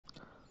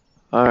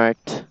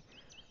Alright,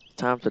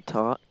 time to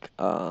talk.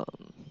 No,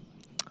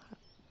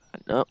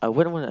 I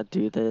wouldn't want to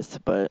do this,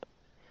 but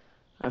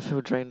I feel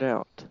drained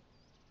out.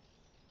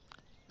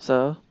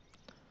 So,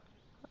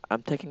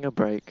 I'm taking a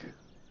break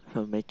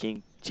from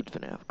making cheap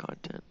FNAF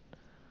content.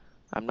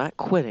 I'm not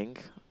quitting,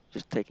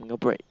 just taking a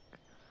break.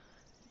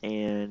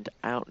 And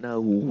I don't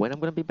know when I'm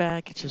going to be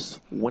back, it's just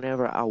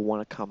whenever I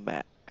want to come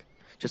back.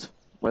 Just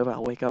whenever I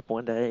wake up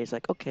one day, it's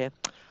like, okay,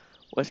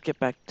 let's get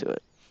back to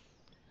it.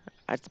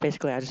 I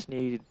just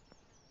need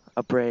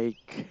a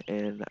break,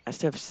 and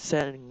instead of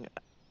setting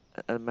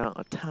an amount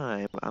of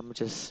time, I'm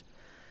just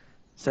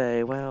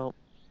say, well,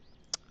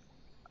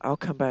 I'll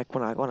come back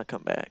when I want to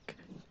come back,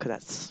 cause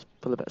that's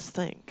for the best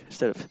thing.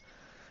 Instead of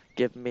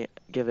give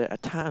it a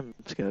time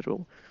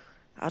schedule,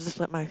 I'll just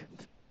let my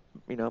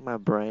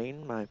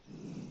brain, my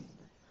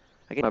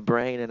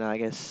brain and I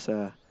guess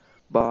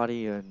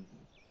body and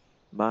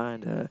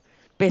mind.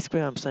 Basically,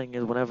 what I'm saying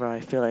is whenever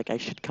I feel like I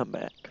should come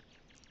back,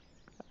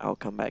 I'll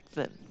come back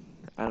then.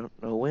 I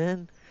don't know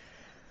when,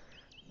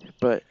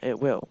 but it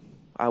will.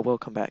 I will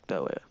come back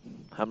though.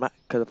 I'm not,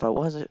 cause if I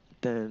wasn't,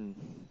 then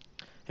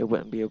it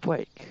wouldn't be a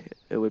break.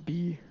 It would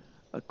be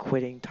a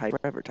quitting type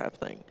forever type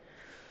thing.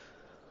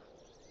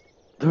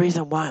 The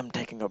reason why I'm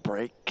taking a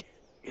break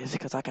is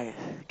because, like I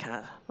kind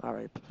of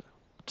already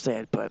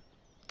said, but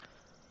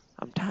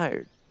I'm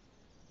tired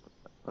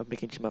of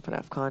making too much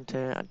FNAF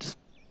content. I just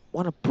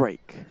want a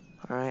break.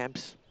 Alright, I'm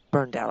just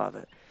burned out of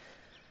it.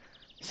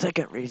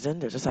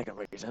 There's a second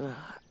reason.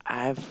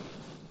 I have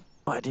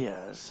no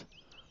ideas.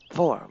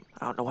 For 'em,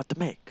 I don't know what to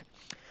make.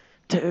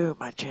 Two,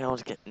 my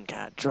channel's getting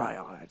kind of dry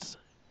on it.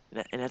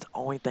 And it's the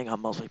only thing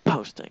I'm mostly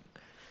posting.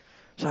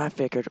 So I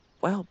figured,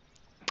 well,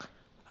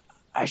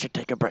 I should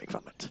take a break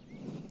from it.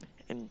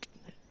 And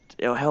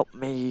it'll help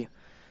me,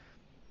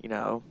 you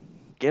know,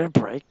 get a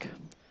break.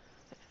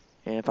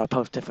 And if I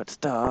post different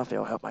stuff,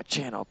 it'll help my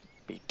channel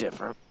be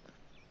different.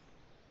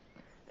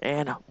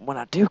 And when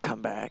I do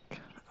come back,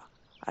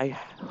 I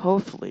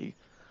hopefully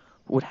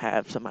would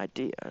have some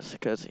ideas.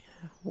 Because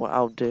what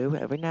I'll do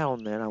every now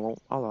and then, I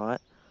won't a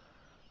lot,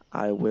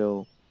 I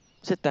will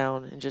sit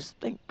down and just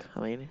think. I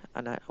mean,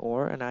 and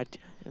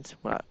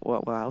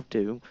what I'll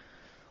do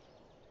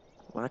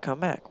when I come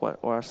back. What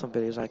are some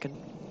videos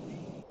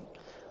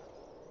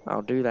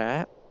I'll do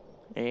that.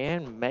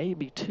 And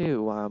maybe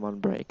too while I'm on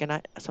break. And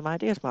some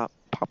ideas might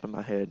pop in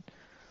my head.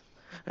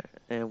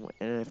 And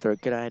if they're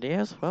good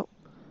ideas, well,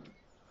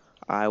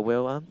 I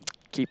will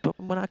keep them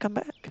when I come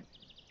back.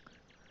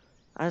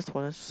 I just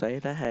want to say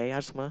that, hey, I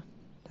just want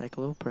to take a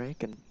little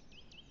break, and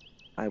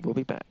I will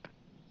be back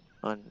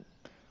on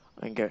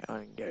on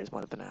Gary's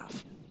Mod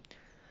FNAF.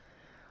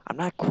 I'm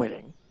not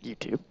quitting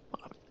YouTube.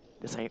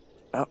 This ain't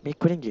about me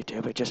quitting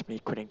YouTube. It's just me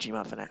quitting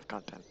Gmod FNAF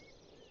content.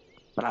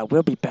 But I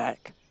will be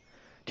back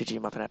to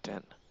Gmod FNAF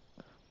 10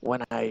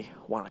 when I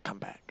want to come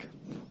back.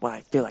 When I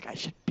feel like I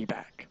should be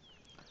back.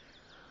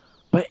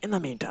 But in the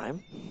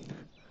meantime,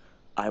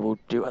 I will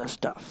do other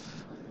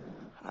stuff.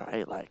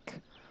 Alright, like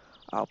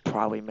I'll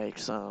probably make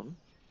some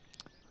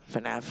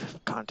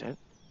FNAF content.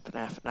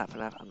 FNAF, not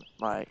FNAF,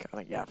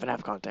 yeah,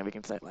 FNAF content, we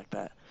can say it like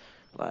that.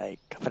 Like,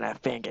 FNAF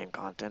fan game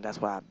content, that's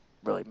what I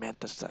really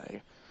meant to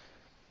say.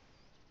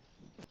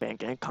 Fan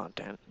game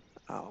content.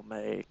 I'll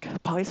make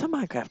probably some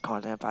Minecraft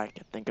content if I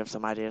can think of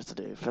some ideas to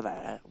do for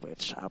that,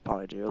 which I'll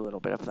probably do a little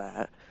bit of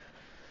that.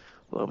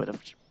 A little bit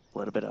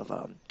of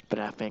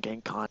FNAF fan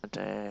game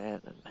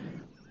content,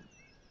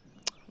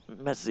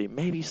 and let's see,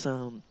 maybe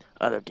some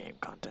other game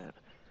content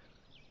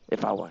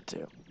if I want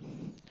to.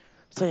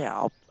 So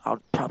yeah,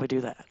 I'll probably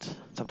do that,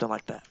 something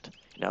like that.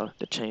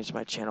 To change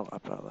my channel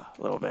up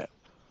a little bit.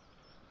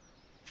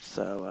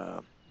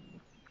 So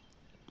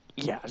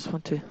yeah, I just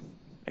want to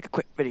make a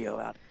quick video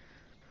out.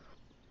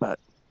 But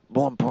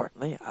more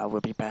importantly, I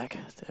will be back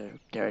to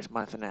Gary's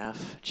Mod FNAF,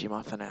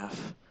 Gmod FNAF,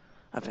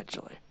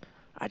 eventually.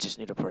 I just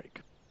need a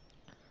break.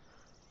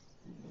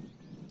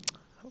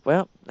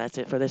 Well, that's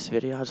it for this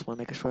video. I just want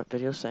to make a short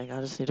video saying I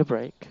just need a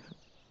break.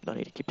 No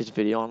need to keep this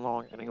video on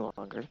long any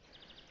longer.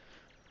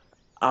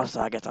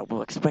 Also, I guess I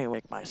will explain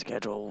like my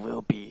schedule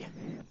will be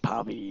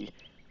probably,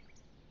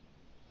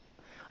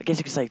 I guess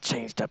you could say,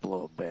 changed up a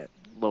little bit,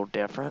 a little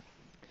different.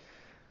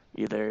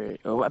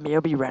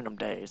 It'll be random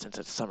days since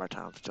it's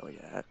summertime still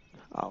yet.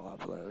 I'll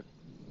upload.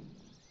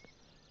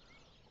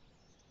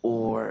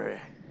 Or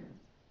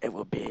it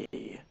will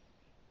be,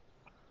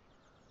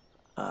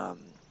 um,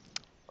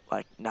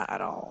 like, not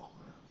at all.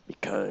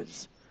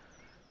 Because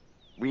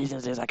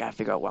reasons is I gotta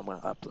figure out what I'm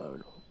gonna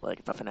upload. Like,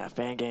 if I FNAF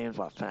fan games,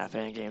 what FNAF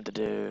fan game to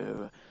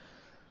do.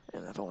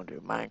 And if I want to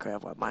do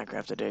Minecraft, what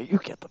Minecraft to do. You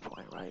get the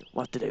point, right?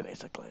 What to do,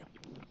 basically.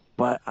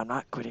 But I'm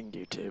not quitting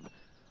YouTube.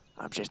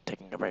 I'm just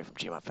taking a break from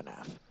Gmod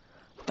FNAF.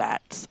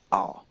 That's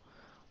all.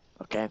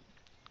 Okay?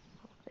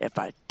 If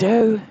I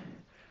do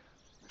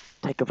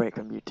take a break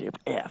from YouTube,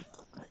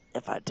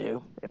 if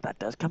that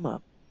does come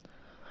up,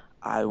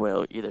 I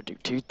will either do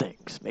two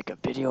things: make a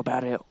video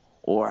about it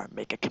or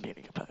make a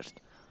community post.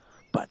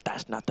 But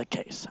that's not the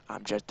case.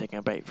 I'm just taking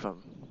a break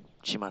from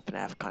Gmod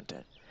FNAF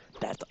content.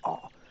 That's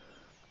all.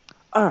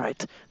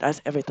 Alright, that's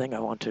everything I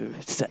want to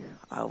say.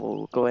 I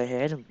will go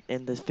ahead and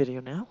end this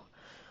video now.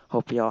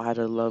 Hope y'all had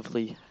a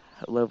lovely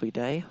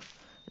day,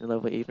 and a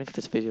lovely evening.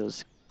 This video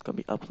is going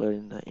to be uploaded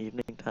in the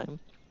evening time.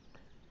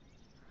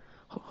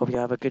 Hope you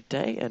have a good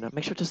day, and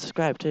make sure to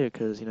subscribe too,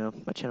 because, you know,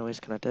 my channel is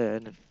kind of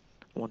dead, and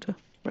I want to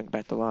bring it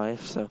back to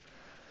life. So,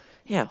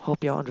 yeah,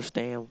 hope y'all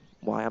understand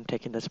why I'm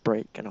taking this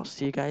break, and I'll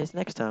see you guys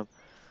next time.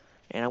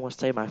 And I want to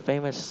say my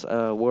famous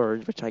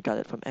word, which I got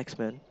it from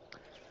X-Men.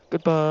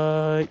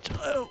 Goodbye.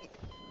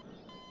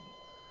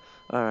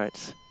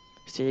 Alright,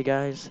 see you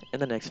guys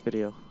in the next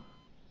video.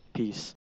 Peace.